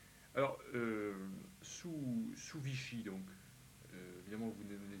Alors, sous Vichy, donc, évidemment,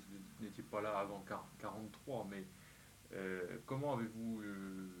 vous n'étiez pas là avant 1943, mais comment avez-vous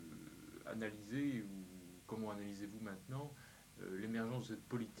analysé, ou comment analysez-vous maintenant l'émergence de cette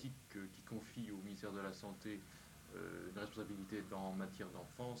politique qui confie au ministère de la Santé une responsabilité en matière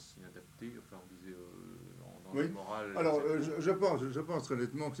d'enfance inadaptée, enfin on disait en Oui. danger moral, Alors, etc. je pense très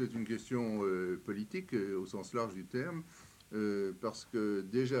nettement que c'est une question politique au sens large du terme, parce que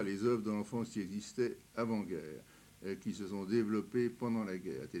déjà les œuvres de l'enfance qui existaient avant-guerre, qui se sont développées pendant la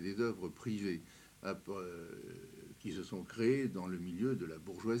guerre, étaient des œuvres privées qui se sont créées dans le milieu de la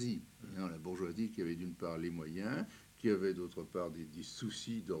bourgeoisie. Hein, la bourgeoisie qui avait d'une part les moyens, qui avait d'autre part des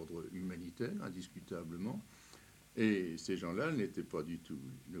soucis d'ordre humanitaire, indiscutablement. Et ces gens-là n'étaient pas du tout,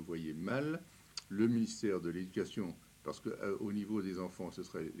 ne voyaient mal le ministère de l'Éducation, parce qu'au niveau des enfants, ce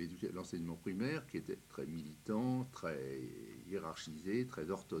serait l'enseignement primaire qui était très militant, très hiérarchisé,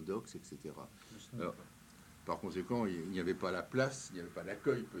 très orthodoxe, etc. Alors, par conséquent, il n'y avait pas la place, il n'y avait pas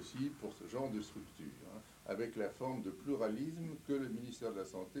l'accueil possible pour ce genre de structure, hein, avec la forme de pluralisme que le ministère de la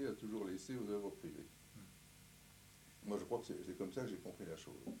Santé a toujours laissé aux œuvres privées. Moi, je crois que c'est comme ça que j'ai compris la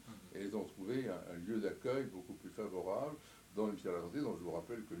chose. Et ils ont trouvé un lieu d'accueil beaucoup plus favorable dans le ministère de la Santé, dont je vous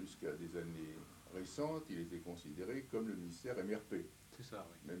rappelle que jusqu'à des années récentes, il était considéré comme le ministère MRP. C'est ça,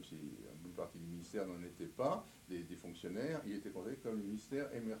 oui. Même si une bonne partie du ministère n'en était pas, des fonctionnaires, il était considéré comme le ministère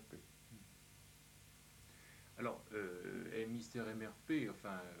MRP. Alors, ministère MRP,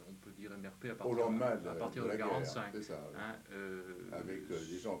 enfin, on peut dire MRP à Au partir, lendemain à partir de de la guerre, 1945. c'est ça. Hein, Avec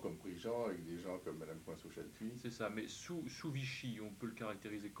des gens comme Prigent, avec des gens comme Mme Poinceau-Chalpuis. c'est ça, mais sous Vichy, on peut le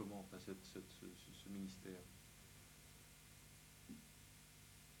caractériser comment, enfin, ce ministère?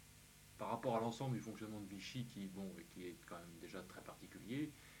 Par rapport à l'ensemble du fonctionnement de Vichy, qui est quand même déjà très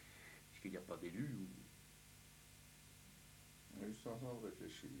particulier, puisqu'il n'y a pas d'élus. Je suis en train de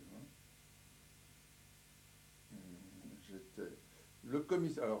réfléchir. Hein. J'étais... Le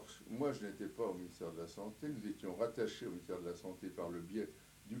commissaire... Alors, moi, je n'étais pas au ministère de la Santé. Nous étions rattachés au ministère de la Santé par le biais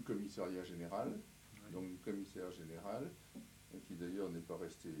du commissariat général, donc du commissaire général, qui d'ailleurs n'est pas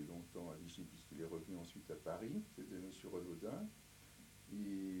resté longtemps à Vichy puisqu'il est revenu ensuite à Paris. C'était M. Renaudin.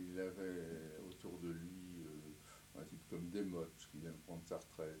 Il avait autour de lui un type comme Desmottes, qui vient de prendre sa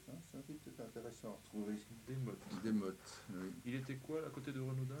retraite. Hein. C'est un type peut-être intéressant à retrouver. Desmottes, oui. Il était quoi à côté de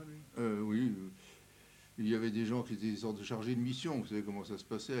Renaudin, lui? Oui, il y avait des gens qui étaient des sortes de chargés de mission. Vous savez comment ça se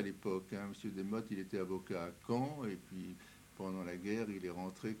passait à l'époque. Hein. Monsieur Desmottes, il était avocat à Caen, et puis pendant la guerre, il est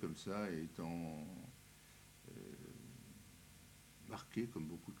rentré comme ça, étant marqué, comme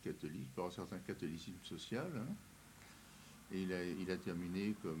beaucoup de catholiques, par un certain catholicisme social. Hein. Et il a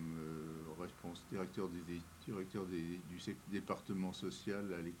terminé comme directeur du département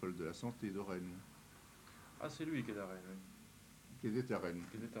social à l'école de la santé de Rennes. Ah, c'est lui qui est à Rennes, oui. Qui était à Rennes.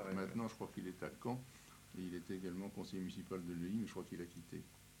 Maintenant, oui. je crois qu'il est à Caen. Et il était également conseiller municipal de Neuilly, mais je crois qu'il a quitté.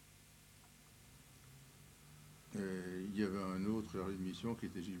 Il y avait un autre chargé de mission qui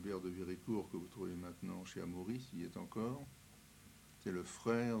était Gilbert de Véricourt, que vous trouvez maintenant chez Amaury, il y est encore. C'est le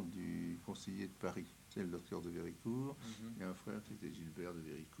frère du conseiller de Paris. C'est le docteur de Véricourt. Il y a un frère qui était Gilbert de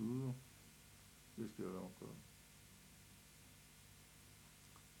Véricourt. Qu'est-ce qu'il y avait encore?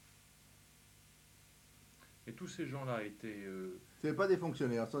 Et tous ces gens-là étaient... Ce n'est pas des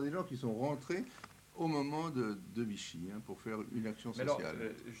fonctionnaires, ce sont des gens qui sont rentrés au moment de Vichy, hein, pour faire une action sociale. Mais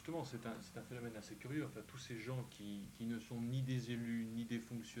alors, justement, c'est un phénomène assez curieux. Enfin, tous ces gens qui ne sont ni des élus, ni des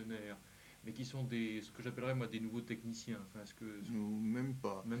fonctionnaires, mais qui sont ce que j'appellerais moi des nouveaux techniciens. Enfin, Même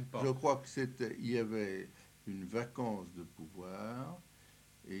pas. Même pas. Je crois qu'il y avait une vacance de pouvoir,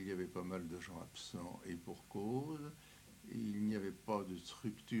 et il y avait pas mal de gens absents, et pour cause. Il n'y avait pas de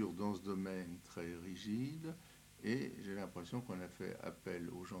structure dans ce domaine très rigide, et j'ai l'impression qu'on a fait appel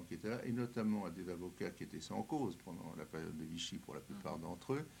aux gens qui étaient là, et notamment à des avocats qui étaient sans cause pendant la période de Vichy pour la plupart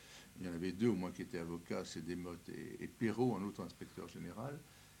d'entre eux. Il y en avait deux au moins qui étaient avocats, c'est Desmottes et Perrault, un autre inspecteur général.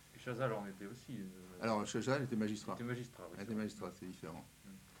 Et Chazal en était aussi. Alors Chazal était magistrat. Il était magistrat, c'est différent.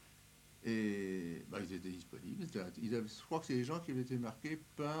 Et ils étaient disponibles. Je crois que c'est des gens qui avaient été marqués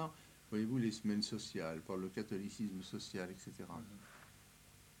par, voyez-vous, les semaines sociales, par le catholicisme social, etc.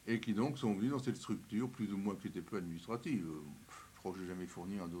 Et qui donc sont venus dans cette structure, plus ou moins qui n'était peu administrative. Je crois que je n'ai jamais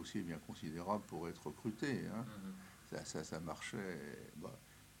fourni un dossier bien considérable pour être recruté. Hein. Ça marchait.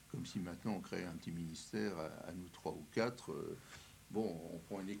 Comme si maintenant on créait un petit ministère à nous 3 ou 4. On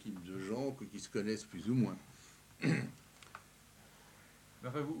prend une équipe de gens qui se connaissent plus ou moins. Mais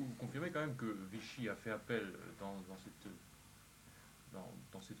enfin, vous confirmez quand même que Vichy a fait appel dans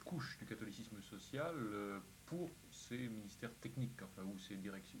cette couche du catholicisme social pour ces ministères techniques, enfin, ou ces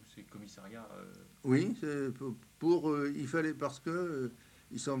directions, ou ces commissariats. Oui, il fallait, parce que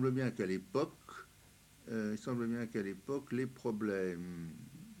il semble bien qu'à l'époque, les problèmes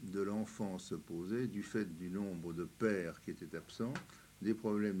de l'enfant se posaient du fait du nombre de pères qui étaient absents, des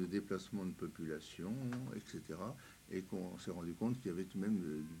problèmes de déplacement de population, etc. Et qu'on s'est rendu compte qu'il y avait tout de même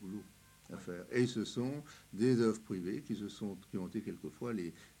du boulot à faire. Et ce sont des œuvres privées qui ont été quelquefois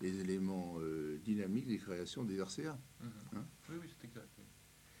les éléments dynamiques des créations des RCA. Hein. Oui, c'est exact. Oui.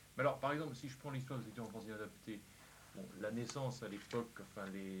 Mais alors, par exemple, si je prends l'histoire des étudiants en France inadaptés, bon, la naissance à l'époque, enfin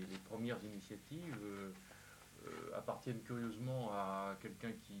les premières initiatives appartiennent curieusement à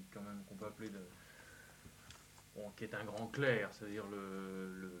quelqu'un qui, quand même, qu'on peut appeler qui est un grand clerc, c'est-à-dire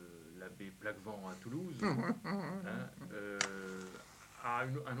l'abbé Plaquevent à Toulouse, à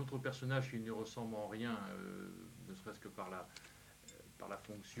un autre personnage qui ne ressemble en rien, ne serait-ce que par la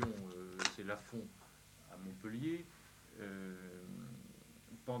fonction, c'est Lafont à Montpellier.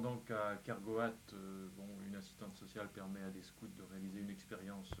 Pendant qu'à Kergoat, une assistante sociale permet à des scouts de réaliser une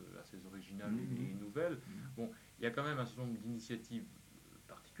expérience assez originale et nouvelle. Bon, il y a quand même un certain nombre d'initiatives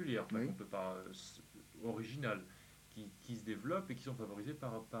particulières, qu'on peut pas originales, qui se développent et qui sont favorisées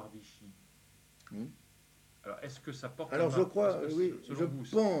par Vichy. Alors, est-ce que ça porte... Alors, je crois, oui, je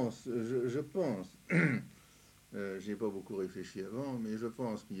pense, j'ai pas beaucoup réfléchi avant, mais je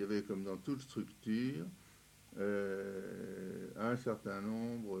pense qu'il y avait, comme dans toute structure, un certain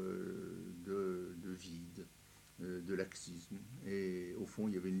nombre de vides, de laxisme. Et au fond,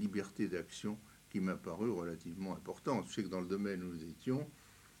 il y avait une liberté d'action qui m'a paru relativement importante. Je sais que dans le domaine où nous étions,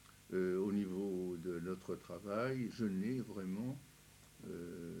 au niveau de notre travail, je n'ai vraiment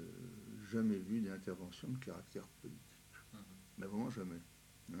jamais vu d'intervention de caractère politique. Mais vraiment jamais.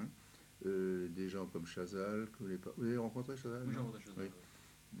 Des gens comme Chazal, vous avez rencontré Chazal? Oui, j'ai rencontré Chazal. Oui.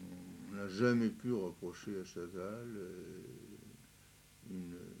 On n'a jamais pu reprocher à Chazal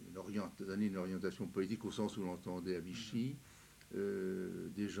une orientation politique au sens où l'on entendait à Vichy.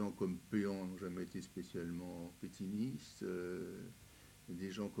 Des gens comme Péan n'ont jamais été spécialement pétinistes.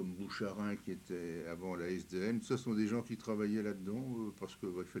 Des gens comme Boucharin qui étaient avant la SDN. Ce sont des gens qui travaillaient là-dedans parce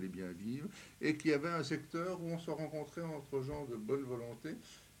qu'il fallait bien vivre et qui avaient un secteur où on se rencontrait entre gens de bonne volonté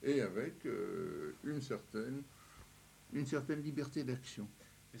et avec une certaine liberté d'action.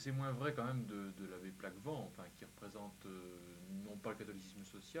 Et c'est moins vrai quand même de l'abbé Plaquevent, qui représente non pas le catholicisme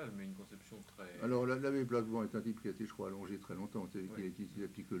social, mais une conception très... Alors l'abbé Plaquevent est un type qui a été, je crois, allongé très longtemps, qui a étudié la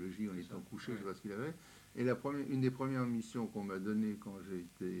psychologie en étant couché, je ne sais pas ce qu'il avait. Et une des premières missions qu'on m'a donnée quand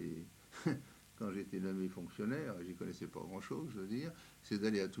j'étais nommé fonctionnaire, et j'y connaissais pas grand-chose, je veux dire, c'est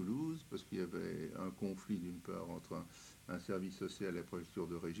d'aller à Toulouse, parce qu'il y avait un conflit d'une part entre un service social et la préfecture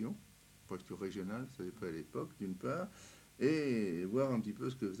de région, préfecture régionale, ça n'avait pas à l'époque, d'une part, et voir un petit peu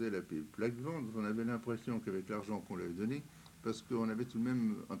ce que faisait l'abbé Plaquevent. On avait l'impression qu'avec l'argent qu'on lui avait donné, parce qu'on avait tout de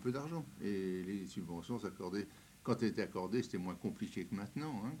même un peu d'argent, et les subventions s'accordaient, quand elles étaient accordées, c'était moins compliqué que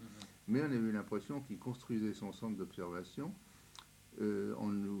maintenant, mais on avait l'impression qu'il construisait son centre d'observation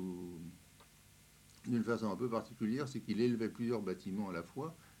d'une façon un peu particulière, c'est qu'il élevait plusieurs bâtiments à la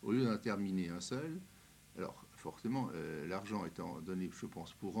fois, au lieu d'en terminer un seul. Alors, forcément, l'argent étant donné, je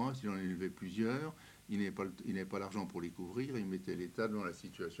pense, pour un, s'il en élevait plusieurs, il n'avait pas l'argent pour les couvrir, il mettait l'État dans la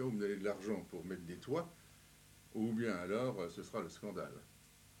situation où vous avez de l'argent pour mettre des toits, ou bien alors ce sera le scandale.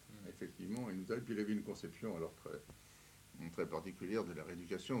 Effectivement, puis il avait une conception alors très particulière de la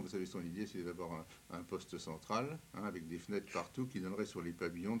rééducation. Vous savez, son idée, c'est d'avoir un poste central, avec des fenêtres partout qui donneraient sur les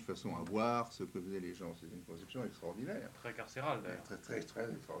pavillons de façon à voir ce que faisaient les gens. C'est une conception extraordinaire. Très carcérale, d'ailleurs. Très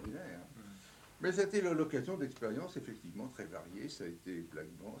extraordinaire. Mais c'était l'occasion d'expériences effectivement très variées. Ça a été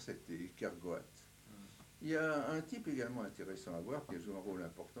Plaquevent, ça a été Kergoat. Il y a un type également intéressant à voir qui a joué un rôle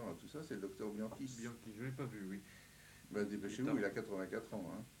important dans tout ça, c'est le docteur Bianchi. Bianchi, je ne l'ai pas vu, oui. Ben, dépêchez-vous, il a 84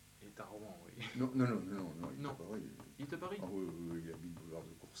 ans. Il est à Rouen, oui. Non, il est à Paris. Il est à Paris? Oui, il habite boulevard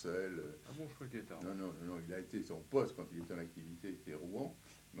de Courcelles. Ah bon, je crois qu'il était à Rouen. Non, il a été, son poste quand il était en activité était Rouen,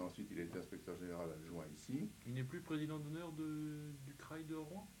 mais ensuite il a été inspecteur général adjoint ici. Il n'est plus président d'honneur du CRAI de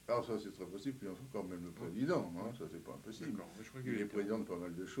Rouen? Alors ça c'est très possible, puis encore même le président, ça c'est pas impossible. Il est président de pas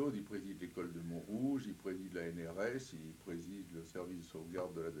mal de choses, il préside l'école de Montrouge, il préside la NRS, il préside le service de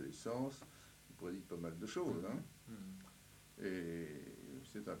sauvegarde de l'adolescence, il préside pas mal de choses. Et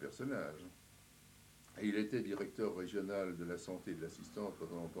c'est un personnage. Et il était directeur régional de la santé et de l'assistance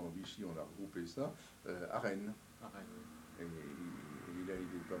pendant longtemps en Vichy, on a regroupé ça, à Rennes. Et il a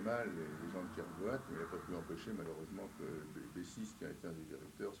aidé pas mal les gens de Kergoat, mais il n'a pas pu empêcher malheureusement que B6, qui a été un des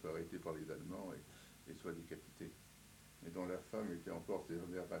directeurs, soit arrêté par les Allemands et soit décapité. Et dont la femme était encore ces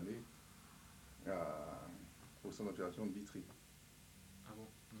dernières années au centre d'opération de Vitry. Ah bon?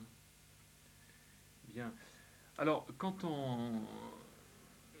 Bien. Alors, quand on...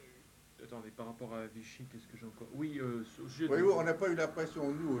 attendez, par rapport à Vichy, qu'est-ce que j'ai encore? Oui, au sujet Voyez-vous, on n'a pas eu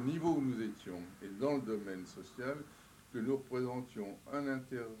l'impression, nous, au niveau où nous étions, et dans le domaine social, que nous représentions un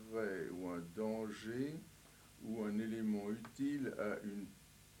intérêt ou un danger ou un élément utile à une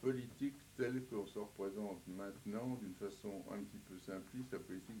politique telle qu'on se représente maintenant d'une façon un petit peu simpliste, la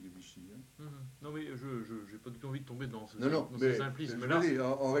politique de Vichy. Hein. Non, mais je n'ai pas du tout envie de tomber dans ce, Non, non, dans mais ce simplisme. je Là, veux dire,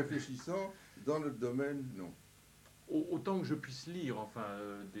 en réfléchissant, dans notre domaine, non. autant que je puisse lire enfin,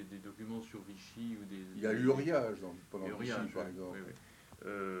 des documents sur Vichy ou des... Il y a l'Uriage pendant Uriage, Vichy, par exemple. Oui,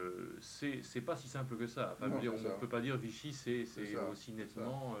 oui. C'est pas si simple que ça. Enfin, Non, dire, on ça. ne peut pas dire Vichy, c'est aussi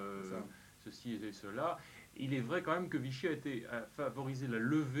nettement ceci et cela. Il est vrai quand même que Vichy a favorisé la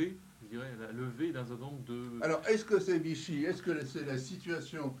levée, je dirais, la levée d'un certain nombre de... Alors, est-ce que c'est Vichy? Est-ce que c'est la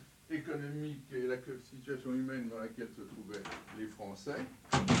situation économique et la situation humaine dans laquelle se trouvaient les Français?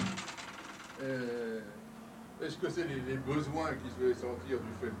 Est-ce que c'est les besoins qui se faisaient sentir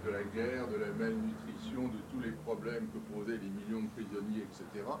du fait de la guerre, de la malnutrition, de tous les problèmes que posaient les millions de prisonniers,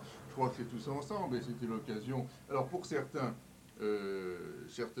 etc. Je crois que c'est tout ça ensemble et c'était l'occasion. Alors pour certains,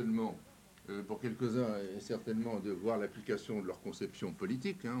 certainement, pour quelques-uns, certainement de voir l'application de leur conception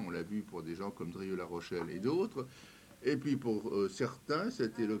politique. Hein, on l'a vu pour des gens comme Drieux-La Rochelle et d'autres. Et puis pour certains,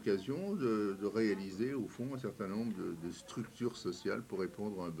 c'était l'occasion de réaliser au fond un certain nombre de structures sociales pour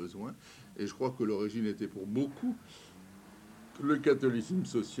répondre à un besoin. Et je crois que l'origine était pour beaucoup le catholicisme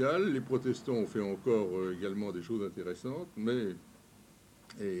social. Les protestants ont fait encore également des choses intéressantes, mais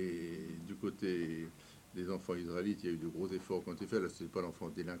du côté des enfants israélites, il y a eu de gros efforts qui ont été faits. Là, ce n'est pas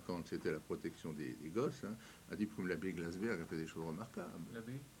l'enfance délinquante, c'était la protection des gosses. Hein. Un type comme l'abbé Glasberg a fait des choses remarquables.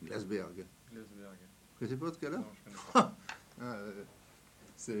 L'abbé Glasberg. Glasberg. Vous ne connaissez pas ce cas-là? Non, je connais pas.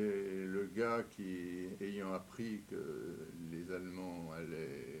 C'est le gars qui, ayant appris que les Allemands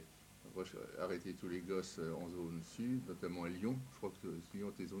allaient arrêter tous les gosses en zone sud, notamment à Lyon, je crois que Lyon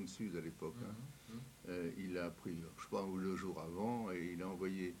était zone sud à l'époque, il a appris, je crois, le jour avant, et il a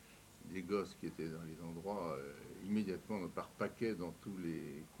envoyé des gosses qui étaient dans les endroits immédiatement par paquet dans tous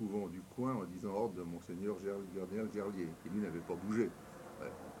les couvents du coin en disant ordre de Monseigneur Cardinal Gerlier, qui lui n'avait pas bougé.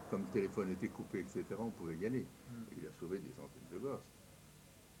 Comme le téléphone était coupé, etc., on pouvait y aller. Et il a sauvé des centaines de gosses.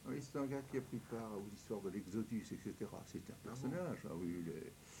 Oui, c'est un gars qui a pris part aux histoires de l'Exodus, etc. C'est un personnage. Ah oui,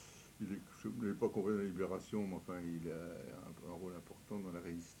 il n'est pas compris dans la libération, mais enfin, il a un rôle important dans la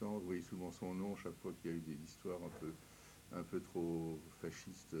résistance. Vous voyez souvent son nom chaque fois qu'il y a eu des histoires un peu trop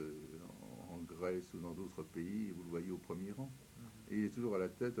fascistes en Grèce ou dans d'autres pays. Vous le voyez au premier rang. Et il est toujours à la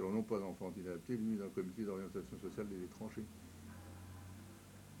tête, alors non pas d'enfant inadapté, lui, dans le comité d'orientation sociale des étrangers.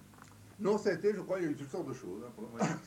 Non, ça a été, je crois, il y a eu toutes sortes de choses. Hein,